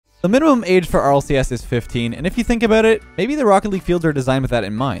The minimum age for RLCS is 15, and if you think about it, maybe the Rocket League fields are designed with that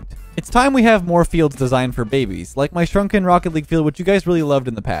in mind. It's time we have more fields designed for babies, like my shrunken Rocket League field which you guys really loved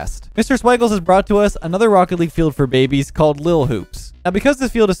in the past. Mr. Swaggles has brought to us another Rocket League field for babies called Lil Hoops. Now because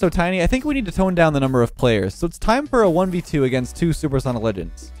this field is so tiny, I think we need to tone down the number of players, so it's time for a 1v2 against 2 Supersonic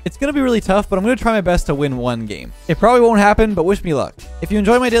Legends. It's going to be really tough, but I'm going to try my best to win one game. It probably won't happen, but wish me luck. If you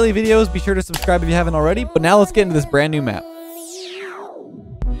enjoy my daily videos, be sure to subscribe if you haven't already, but now let's get into this brand new map.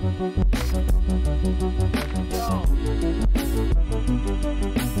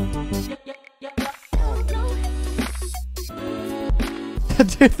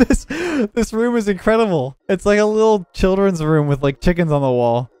 Dude, this room is incredible. It's like a little children's room with like chickens on the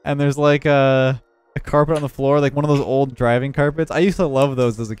wall, and there's like a carpet on the floor, like one of those old driving carpets. I used to love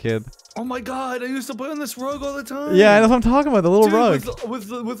those as a kid. Oh my god, I used to play on this rug all the time. Yeah, that's what I'm talking about, the little rug.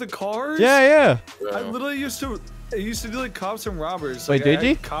 With the cars? Yeah. I literally used to do like cops and robbers. Wait, like,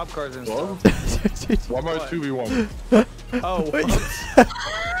 JG? Cop cars and stuff. Why am I 2v1? Oh,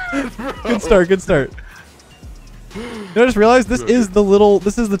 Good start. You know, I just realized this is the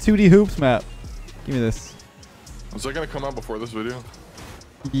 2D hoops map. Give me this. Was that gonna come out before this video?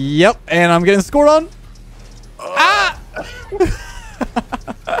 Yep, and I'm getting scored on. Ah!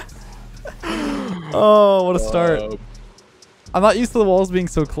 Oh, what a start. I'm not used to the walls being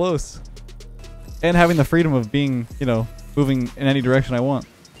so close. And having the freedom of being, you know, moving in any direction I want.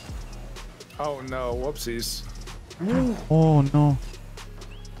 Oh no, whoopsies. Oh no.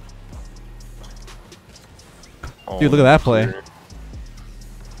 Oh, Dude, look at that play.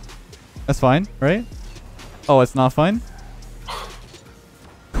 That's fine, right? Oh, it's not fine?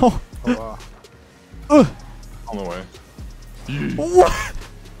 Oh. Oh, wow. On the way. What?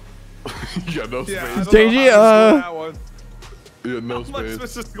 You got no space. JG, You had no I'm like space.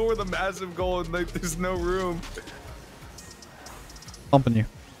 supposed to score the massive goal and like there's no room. Bumping you.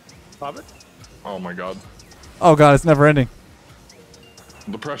 Pop it? Oh my god. Oh god, it's never ending.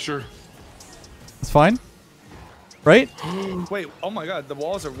 The pressure. It's fine? Right? Wait, oh my god, the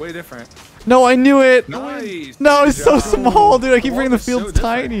walls are way different. No, I knew it! Nice! No, it's so small, dude. I keep The bringing the walls are so field's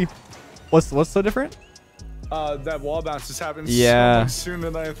different. tiny. What's so different? That wall bounce just happened Yeah. so much sooner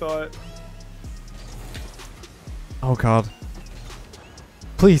than I thought. Oh god.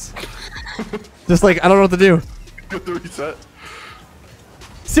 Please. Just like, I don't know what to do. Get the reset.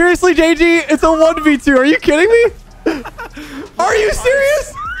 Seriously, JG? It's a 1v2. Are you kidding me? Are you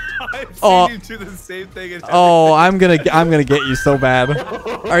serious? I've seen you do the same thing. Oh, I'm gonna get you so bad.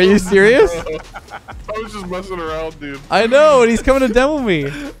 Are you serious? I was just messing around, dude. I know, and he's coming to demo me.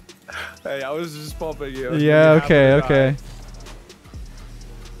 Hey, I was just bumping you. Yeah, okay.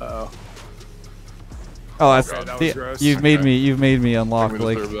 Uh-oh. Oh, that's Okay, that was gross. you've made me unlock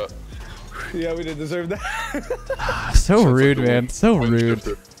like That. Yeah, we didn't deserve that. so rude, man. So rude.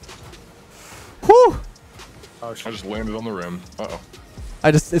 Whew. Oh, I just landed on the rim. Uh-oh.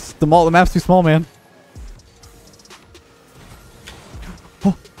 The map's too small, man.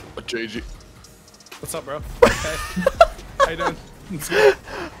 Oh. JG. What's up, bro? Hey. How you doing?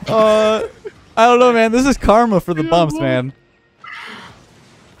 I don't know, man. This is karma for the bumps, man.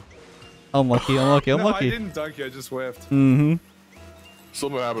 Unlucky. No, I didn't dunk you. I just whiffed. Mm-hmm.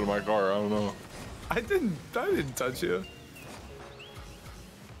 Something happened to my car. I don't know. I didn't touch you.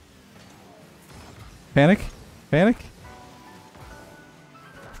 Panic.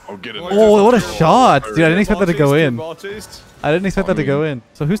 Oh, get it. Oh, what a shot, dude! I didn't expect that to go in. Ball chased. I didn't expect that to go in.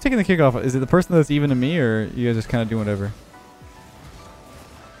 So who's taking the kickoff? Is it the person that's even to me, or you guys just kind of doing whatever?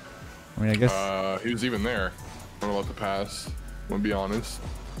 I mean, I guess. He was even there. I'm gonna let the pass. I'm gonna be honest.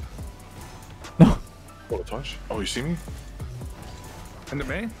 No. What a touch. Oh, you see me? Into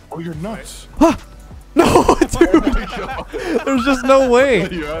me? Oh, you're nuts. No, dude. Oh my god. There's just no way.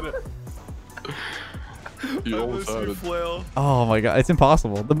 You had it. You almost had it. Flail. Oh my god, it's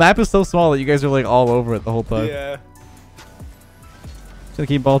impossible. The map is so small that you guys are like all over it the whole time. Yeah. Just gonna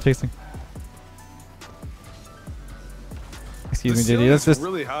keep ball chasing. Excuse me, JD. That's just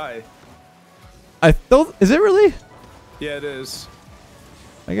really high. I thought. Is it really? Yeah, it is.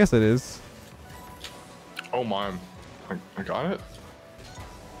 I guess it is. Oh my. I got it.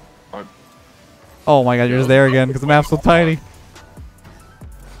 Oh my god, you're just there again because the map's so tiny.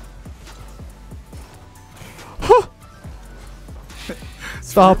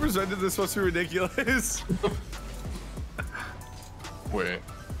 Stop. Represented this supposed to be ridiculous. Wait.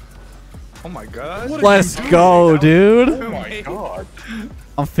 Oh my god. Let's go, dude. Oh my god.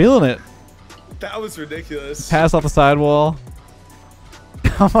 I'm feeling it. That was ridiculous. Pass off the sidewall.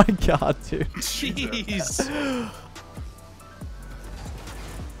 Oh my god, dude. Jeez.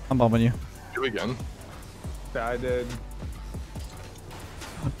 I'm bumping you. Do it again. Yeah, I did.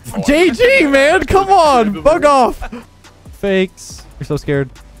 JG, man, come on, bug off. Fakes. You're so scared.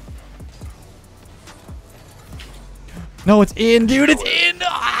 No, it's in, dude. It's in.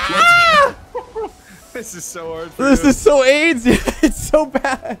 Ah! This is so hard. This is so AIDS. It's so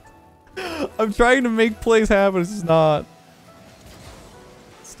bad. I'm trying to make plays happen. It's just not.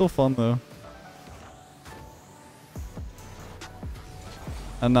 It's still fun though.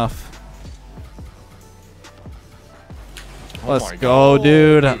 Enough. Let's go,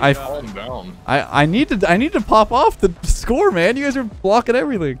 dude. I need to pop off the score, man. You guys are blocking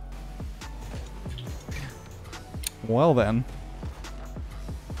everything. Well then.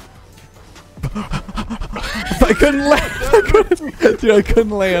 I couldn't land. Dude, I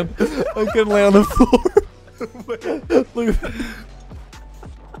couldn't land. I couldn't land on the floor. Look at that.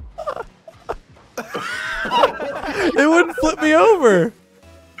 It wouldn't flip me over.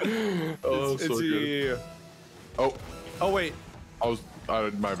 Oh, so good. Oh. Oh wait.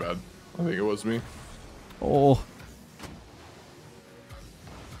 My bad. I think it was me. Oh.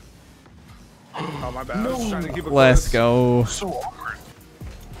 Oh my bad. I was trying to keep it Let's close. go. So awkward.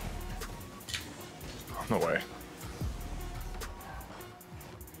 No way.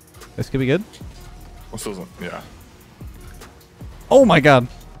 This could be good. This doesn't. Yeah. Oh my god.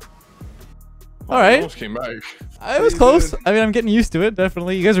 All I right. almost came back. I was close. I mean, I'm getting used to it.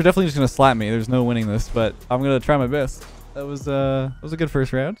 Definitely. You guys are definitely just gonna slap me. There's no winning this, but I'm gonna try my best. That was a good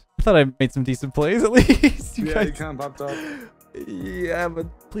first round. I thought I made some decent plays at least. You kind of popped up. Yeah, but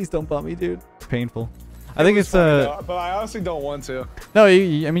please don't bump me, dude. It's painful. I think it's but I honestly don't want to. No,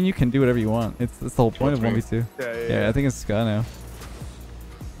 I mean you can do whatever you want. It's the whole point of 1v2. Yeah. I think it's Ska now.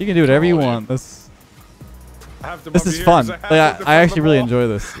 You can do whatever you want. This is fun. Like, I actually really enjoy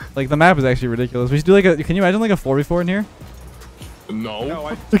this. Like the map is actually ridiculous. We should do like a. Can you imagine like a 4v4 in here?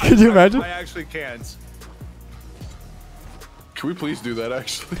 No. Can you imagine? I actually can't. Can we please do that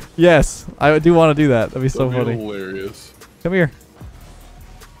actually? Yes, I do want to do that. That'd be so funny. Hilarious. Come here.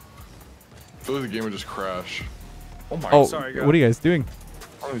 I feel like the game would just crash. Oh my. Oh, sorry, what are you guys doing?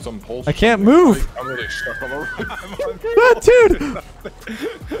 I can't move. I'm really stuck on the Ah, dude.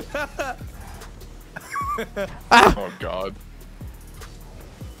 Ah. Oh god.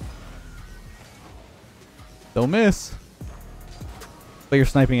 Don't miss. But you're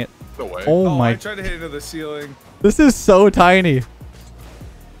sniping it. No way. Oh my. I tried to hit into the ceiling. This is so tiny.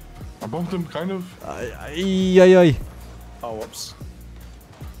 I bumped him kind of. Ay. Oh, whoops.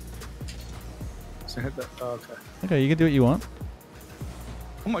 So hit that. Oh, okay. Okay, you can do what you want.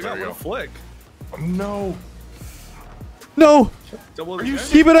 Oh my god, what a flick. Oh, no. No. Double Are you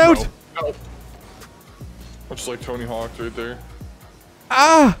Keep it out. No. Just like Tony Hawk right there.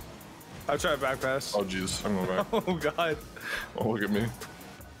 Ah. I tried back pass. Oh jeez, I'm going back. Oh god. Oh look at me.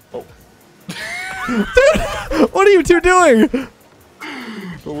 Oh. Dude, what are you two doing?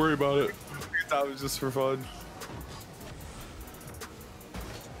 Don't worry about it. I thought it was just for fun.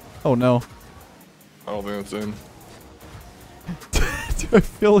 Oh no. I don't think that's in. Dude, I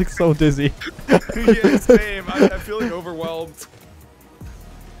feel like so dizzy. Yeah, same. I feel like overwhelmed.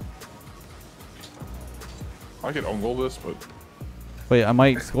 I could own goal this, but Wait, I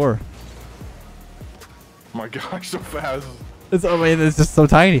might score. oh my gosh, so fast. It's just so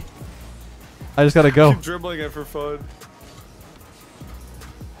tiny. I just gotta go. Keep dribbling it for fun.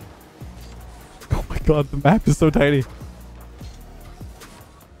 Oh my god, the map is so tiny.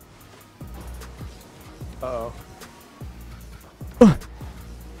 Uh-oh.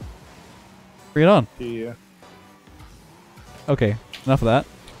 Bring it on. Yeah. Okay, enough of that.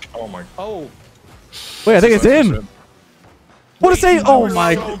 Oh my. Oh. Wait, I think it's in. What a save! Oh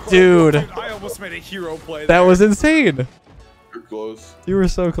my, dude. I almost made a hero play. That was insane. You're close. You were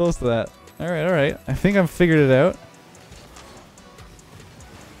so close to that. All right. I think I've figured it out.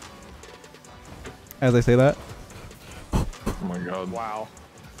 As I say that. Oh my god. Wow.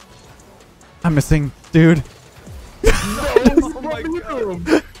 I'm missing, dude. Oh my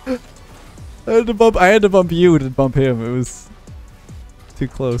god. I had to bump you to bump him. It was too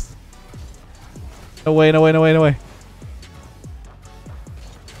close. No way. Oh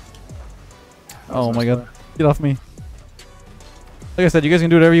my god. Get off me. Like I said, you guys can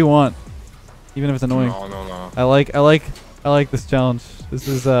do whatever you want. Even if it's annoying. No. I like this challenge. This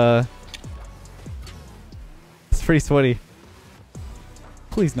is it's pretty sweaty.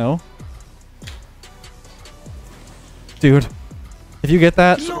 Please no. Dude. If you get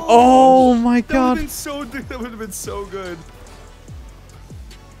that, No! oh my god. That would have been so good.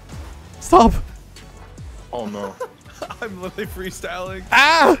 Stop. Oh no. I'm literally freestyling.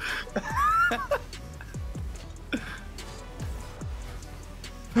 Ah!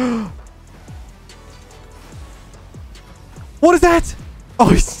 What is that? Oh,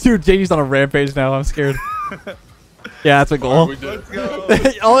 dude, JD's on a rampage now. I'm scared. Yeah, that's a goal. We did. Let's go.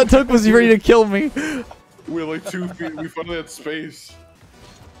 All it took was you ready to kill me. We had like 2 feet. We finally had space.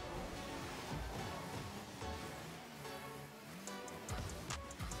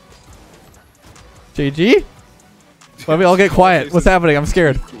 JG? Let me all get quiet. What's happening? I'm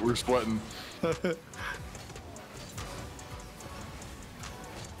scared. We're sweating.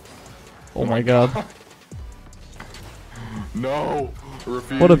 Oh my god. No.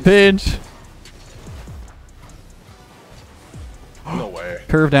 Refuse. What a pinch. No way.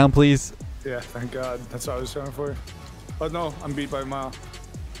 Curve down, please. Yeah, thank God. That's what I was trying for. Oh no, I'm beat by a mile.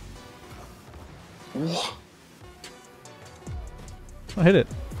 What? I hit it.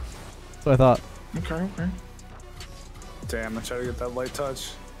 That's what I thought. Okay. Damn, I tried to get that light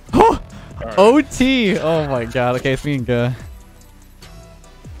touch. Oh! Right. OT! Oh my god. Okay, it's me and Guy.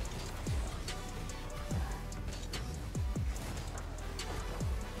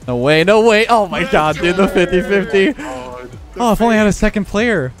 No way, no way. Oh my god, dude, the 50-50. God. Oh, if only I had a second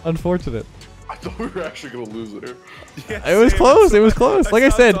player. Unfortunate. I thought we were actually gonna lose there. Yeah, It was same. close. It was close. Like I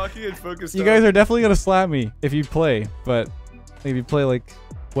stopped said, talking and focused you on guys it. are definitely gonna slap me if you play, but maybe play like,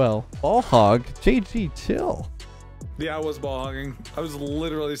 well, ball hog. JG, chill. Yeah, I was ball hogging. I was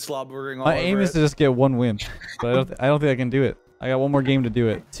literally slobbering all My over aim is it. to just get 1 win, but I don't think I can do it. I got 1 more game to do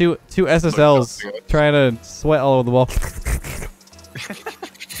it. Two SSLs trying to sweat all over the ball.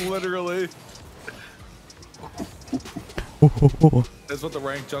 Literally. That's what the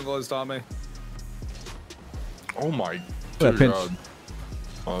ranked jungle has taught me. Oh my That pinch. God.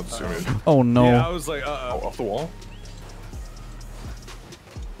 Oh, that's too many. Oh no. Yeah, I was like, Oh, off the wall?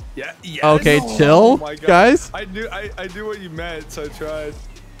 Yeah. Yes. Okay, Oh chill, my God. guys. I knew what you meant, so I tried.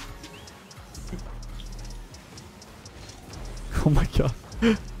 Oh my god.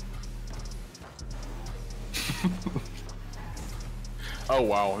 Oh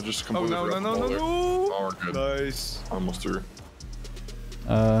wow, I just Oh completely no, no, forgot no, the no, ball there. no. Oh, we're good. Nice. Almost through.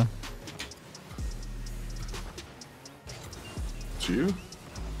 It's you?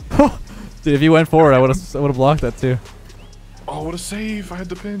 Dude, if you went forward, I would have blocked that too. Oh, what a save! I had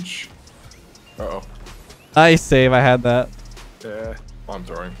the pinch. Uh-oh. Nice save. I had that. Yeah. Oh, I'm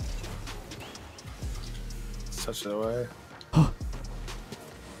sorry. Such a way.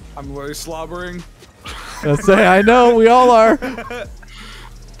 I'm literally slobbering. Let's say I know we all are. Oh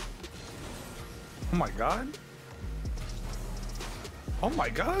my God. Oh my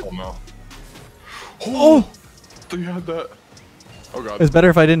God. Oh no. Oh, So you had that. Oh god. it's better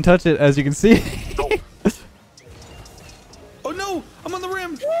if I didn't touch it, as you can see. Oh no! I'm on the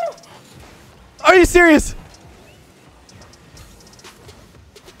rim. Are you serious?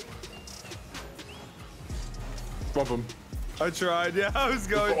 Bump him. I tried. Yeah, I was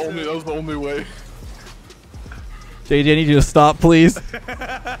going That was the only way. JJ, I need you to stop, please.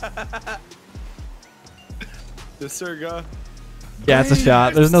 Yes, sir, guy. Yeah, it's a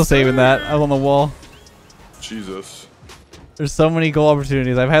shot. There's no saving that. I was on the wall. Jesus. There's so many goal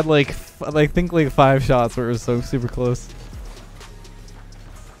opportunities. I've had like, I think like 5 shots where it was so super close.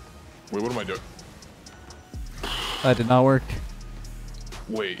 Wait, what am I doing? That did not work.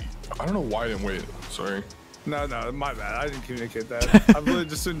 Wait. I don't know why I didn't wait. Sorry. No, my bad. I didn't communicate that. I'm really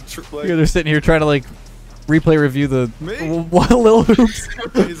just in like. You guys are sitting here trying to like replay review the Me? little hoops.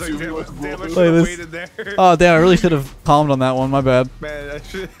 He's like, damn, I should have this. waited there. Oh damn! I really should have calmed on that one. My bad. Man, I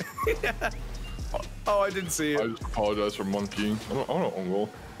should. Yeah. Oh, I didn't see I it. just apologize for monkeying. I don't own goal.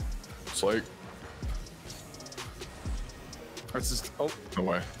 It's like, It's just. Oh. no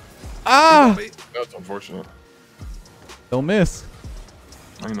way. Ah! Wait. That's unfortunate. Don't miss.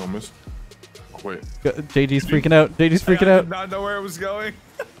 I ain't no miss. Oh, wait. JG's freaking out. JG's freaking I out. did not know where it was going.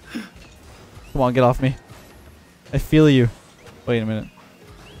 Come on, get off me. I feel you. Wait a minute.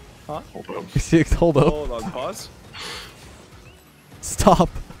 Huh? Hold up. Hold up. Hold on, pause. Stop.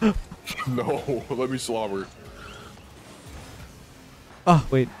 No, let me slobber. Oh,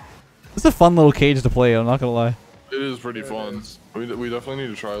 wait. This is a fun little cage to play, I'm not gonna lie. It is pretty There it fun. is. We definitely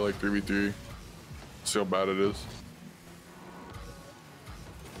need to try like 3v3. See how bad it is.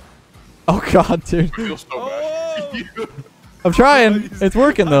 Oh god, dude. I feel so Oh! bad. I'm trying. It's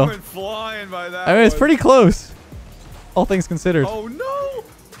working I though. went flying by that. I mean, it's one. pretty close. All things considered. Oh no!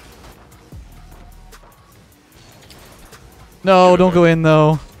 No, don't go in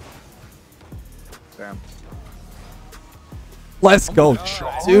though. Damn. Let's go.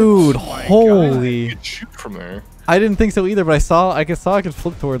 God. Dude, Oh my holy. You can shoot from there. I didn't think so either, but I saw I could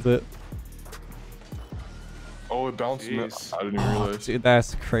flip towards it. Oh, it bounced. Jeez. I didn't even realize. Dude,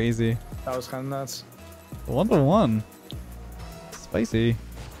 that's crazy. That was kind of nuts. 1-1. Spicy.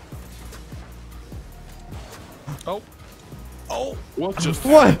 Oh. Oh, What just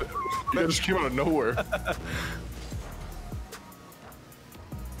What? happened? That just came out of nowhere.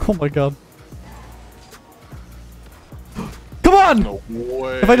 Oh my god. Come on! No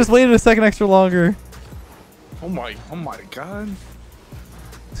way. If I just waited a second extra longer. Oh my. god.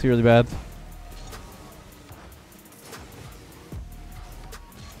 It's really bad.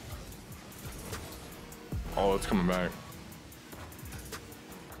 Oh, it's coming back.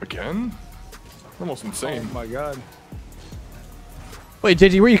 Again? Almost insane. Oh my god. Wait,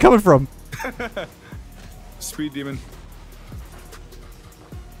 JG, where are you coming from? Speed demon.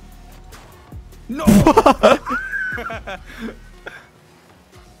 No!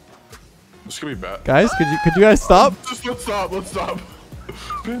 This could be bad. Guys, could you guys stop? Just let's stop. Let's stop.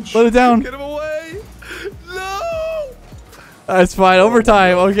 Pinch. Let it down. Get him away! No! That's fine.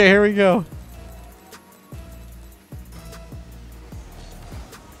 Overtime. Okay, here we go.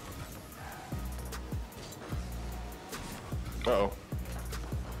 Uh-oh.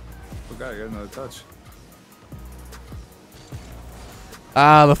 Oh god, I got another touch.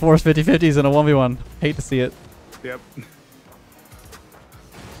 Ah, the force 50-50s in a 1v1. Hate to see it. Yep.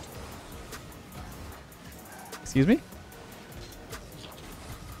 Excuse me?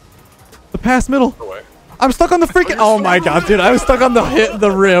 The pass middle. No way. I'm stuck on the freaking. Oh my god, dude. I was stuck on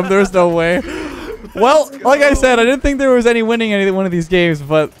the rim. There's no way. Well, like I said, I didn't think there was any winning any one of these games,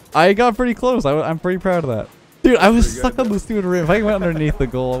 but I got pretty close. I'm pretty proud of that. Dude, I was stuck on the stupid rim. If I went underneath the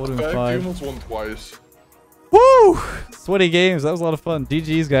goal, I would have been That fine. game almost won twice. Woo! Sweaty games. That was a lot of fun.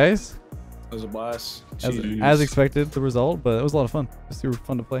 GG's, guys. That was a blast. As expected, the result, but it was a lot of fun. Just super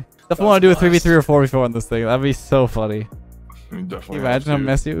fun to play. Definitely want to do a 3v3 or 4v4 on this thing. That'd be so funny. I mean, definitely. Can you imagine how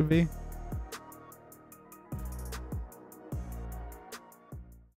messy it would be?